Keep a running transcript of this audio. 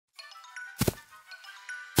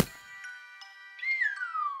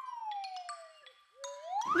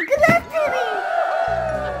nikolastv.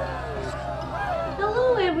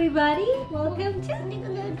 Hello everybody, welcome to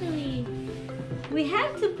nikolastv. We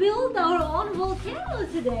have to build our own volcano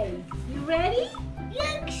today. You ready?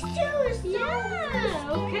 Yes, Yeah,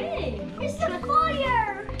 okay. It's a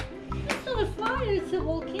fire. It's not a fire, it's a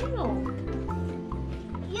volcano.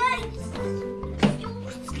 Yes. So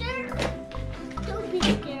scary. Don't be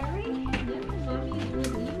scary. Yeah, mommy is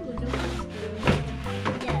with you, don't be scared.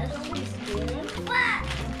 Yes. Don't be scared. What?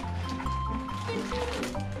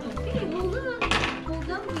 Okay, hold on.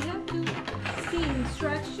 We have to see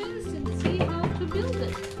instructions and see how to build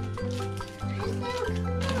it. There's no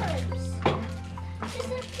colors. There's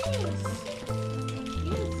no things.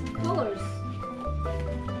 Yes, colors.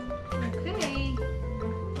 Okay.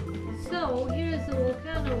 So here's the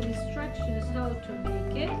volcano instructions how to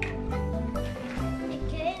make it.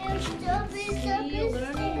 Okay, there's still See,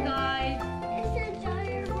 learning guide. It's a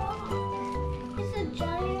giant rock. It's a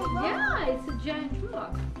giant rock. Yeah, it's a giant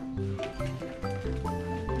rock.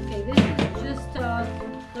 Okay, this is just a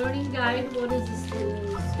learning guide. What is this,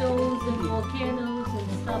 stones and volcanoes and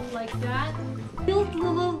stuff like that. Built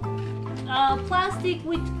little plastic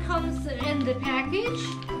which comes in the package.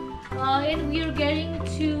 And we are getting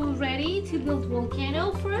ready to build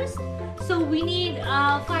volcano first. So we need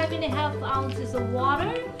 5.5 ounces of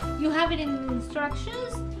water. You have it in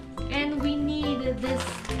instructions. And we need this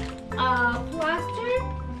plaster.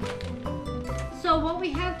 So what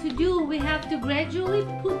we have to do, we have to gradually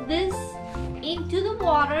put this into the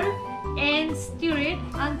water and stir it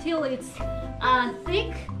until it's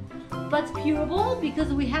thick but pureable,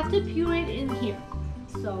 because we have to pure it in here.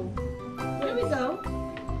 So here we go.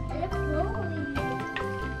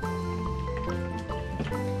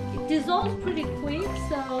 It dissolves pretty quick,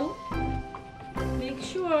 so make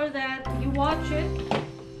sure that you watch it.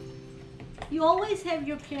 You always have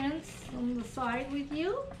your parents on the side with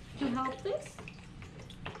you to help this.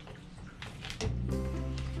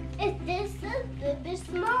 Is this this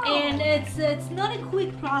small? And it's not a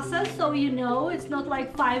quick process, so you know it's not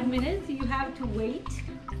like 5 minutes. You have to wait.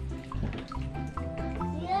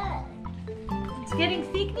 Yeah. It's getting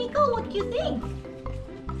thick, Nico. What do you think?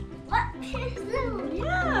 What is this?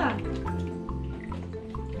 Yeah.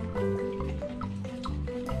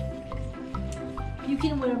 You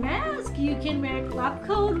can wear a mask. You can wear a lab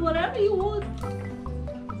coat. Whatever you would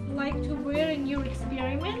like to wear in your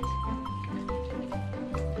experiment.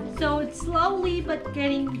 So it's slowly but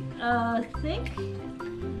getting thick,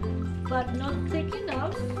 but not thick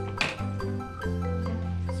enough.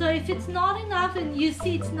 So if it's not enough and you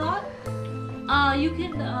see it's not, you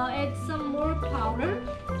can add some more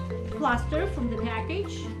plaster from the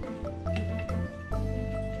package.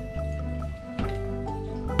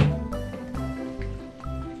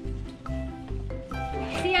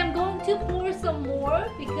 See, I'm going to pour some more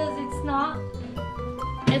because it's not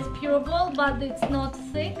as pureable, but it's not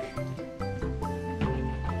thick.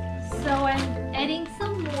 So I'm adding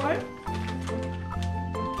some more.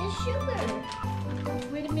 It's sugar.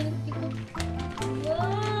 Wait a minute, Nico.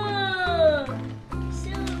 Whoa.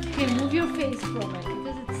 So Okay, move your face from it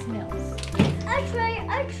because it smells. I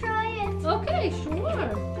try it. Okay, sure.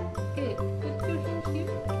 Okay, put your hand here.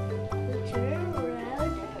 Turn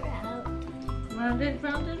round and round. Round and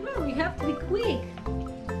round and round. You have to be quick.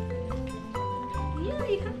 Yeah,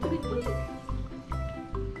 you have to be quick.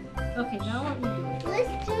 Okay, now let me do it.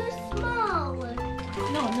 Let's do small.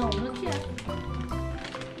 No, not yet.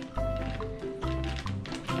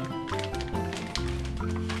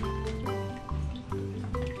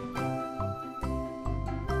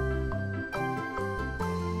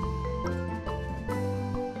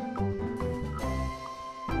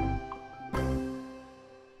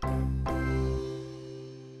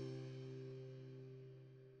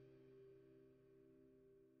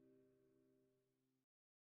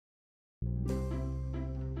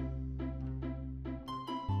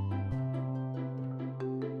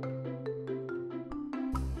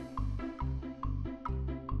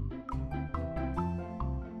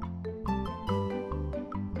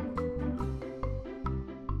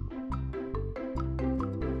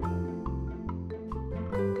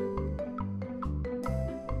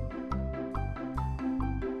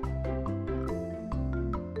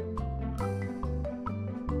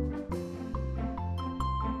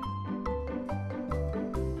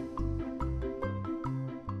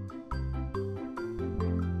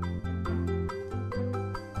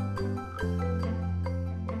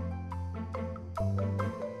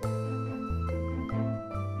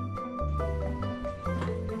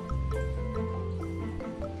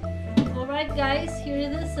 Alright guys, here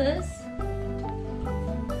this is.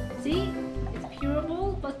 See, it's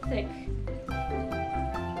pureable but thick.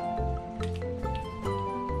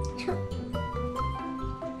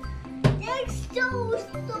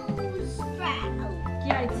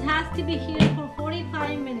 has to be here for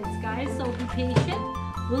 45 minutes, guys. So be patient.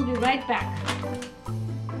 We'll be right back.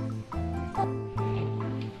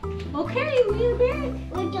 Okay, we're back.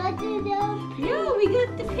 We got the pink. Yeah, we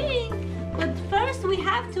got the pink. But first we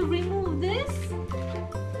have to remove this.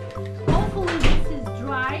 Hopefully this is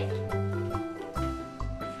dry.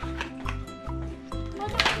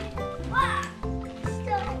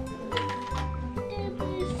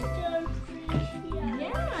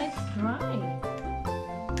 Yeah, it's dry.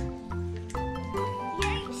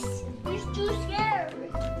 Yes, it's too scary.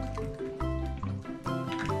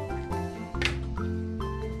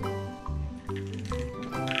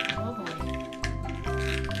 Oh boy.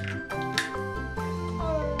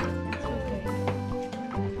 It's okay.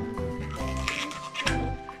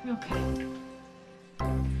 Okay.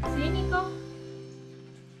 See, Nico?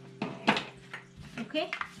 Okay.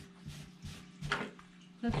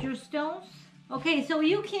 That's your stones. Okay, so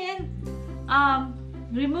you can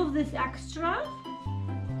remove this extra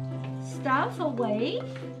stuff away.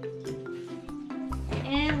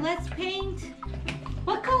 And let's paint.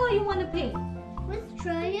 What color you want to paint? Let's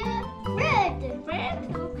try it. Red.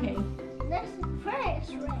 Red? Okay. Let's try it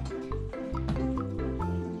red.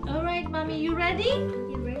 All right, Mommy, you ready?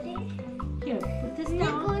 You ready? Here, put this down.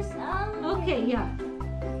 Nikolas, Okay, yeah.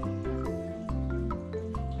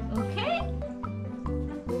 Okay.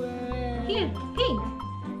 Here, pink.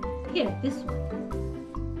 Here, this one.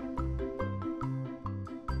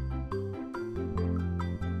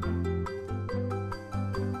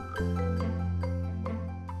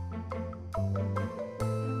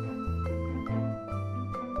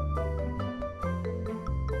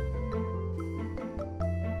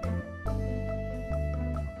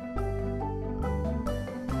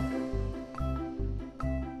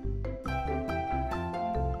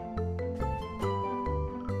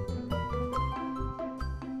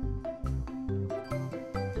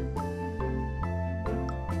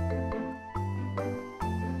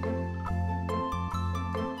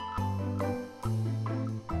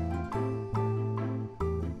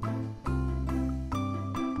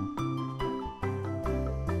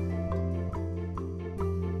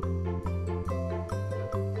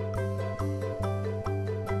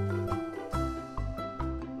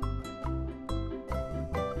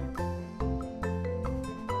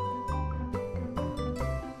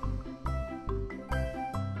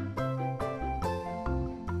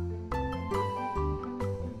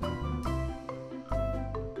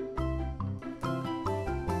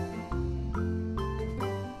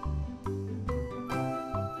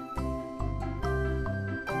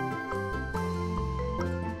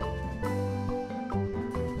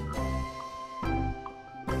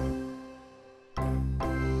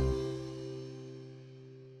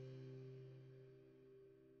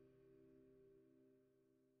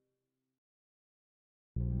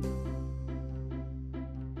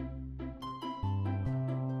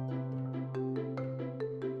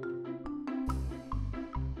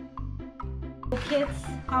 Kids,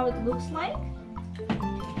 how it looks like.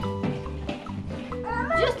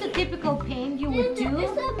 Just a typical paint you would do.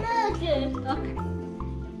 It's a magic. Okay,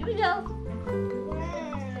 here we go.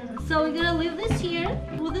 So we're gonna leave this here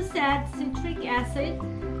with the sad citric acid.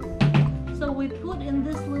 So we put in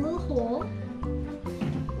this little hole.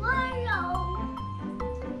 Wow.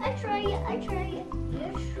 I try it. You try it.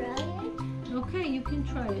 Okay, you can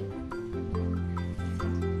try it.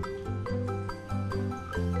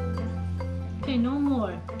 Okay, no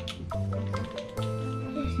more.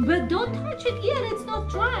 But don't touch it yet, it's not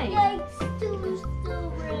dry. Yeah, it's still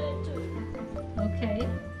red. Okay.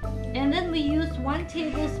 And then we use 1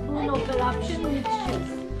 tablespoon of eruption mixture.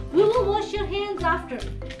 We will wash your hands after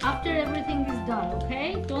everything is done,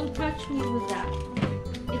 okay? Don't touch me with that.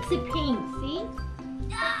 It's a paint, see?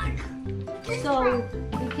 So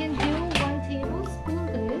we can do 1 tablespoon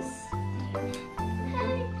this.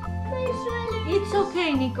 Hey, please release. It's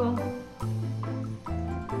okay, Nico.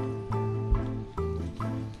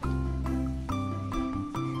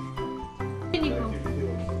 Nico.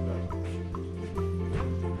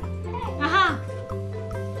 Aha.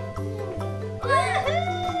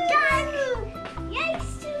 Yeah,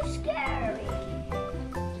 it's too scary.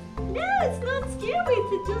 No, it's not scary.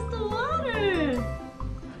 It's just the water.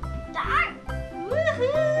 Dark.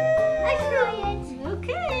 Woohoo! I try it.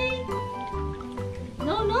 Okay.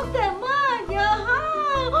 No, not that much.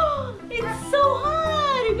 Aha! It's so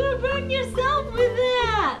hot. You're gonna burn yourself with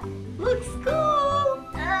that. Looks cool.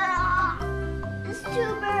 It's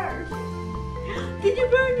too burnt. Did you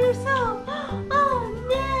burn yourself? Oh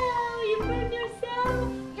no! You burned yourself.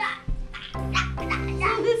 So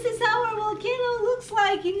this is how our volcano looks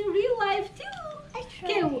like in real life too. I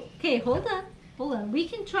Okay, try. okay, hold on. Hold on, we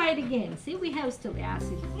can try it again. See, we have still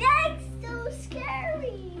acid. That's so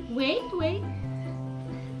scary. Wait.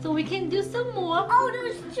 So we can do some more. Oh, it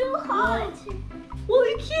was too hot. Well,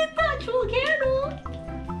 you can't touch volcano.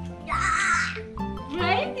 Ah.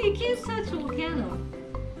 Right? You can't touch volcano.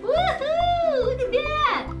 Woohoo! Look at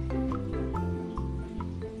that!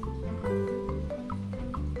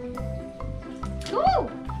 Cool!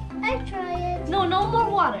 I try it. No more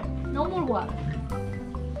water. No more water.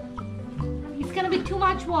 It's gonna be too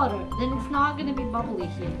much water. Then it's not gonna be bubbly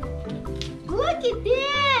here. Look at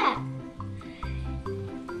that!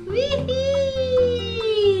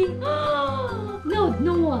 Wee-hee!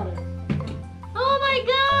 No water. Oh my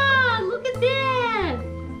god! Look at that!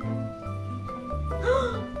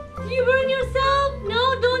 Did you burn yourself?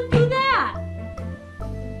 No, don't do that.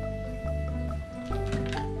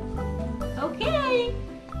 Okay.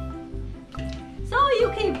 So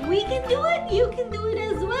we can do it. You can do it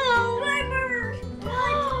as well.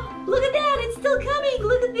 Look at that! It's still coming.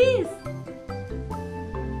 Look at this.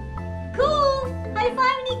 Cool. High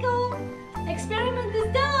five, Nico. Experiment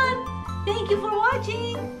is done. Thank you for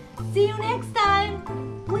watching. See you next time.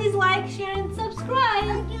 Please like, share, and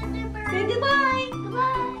subscribe. Say goodbye.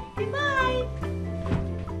 Goodbye.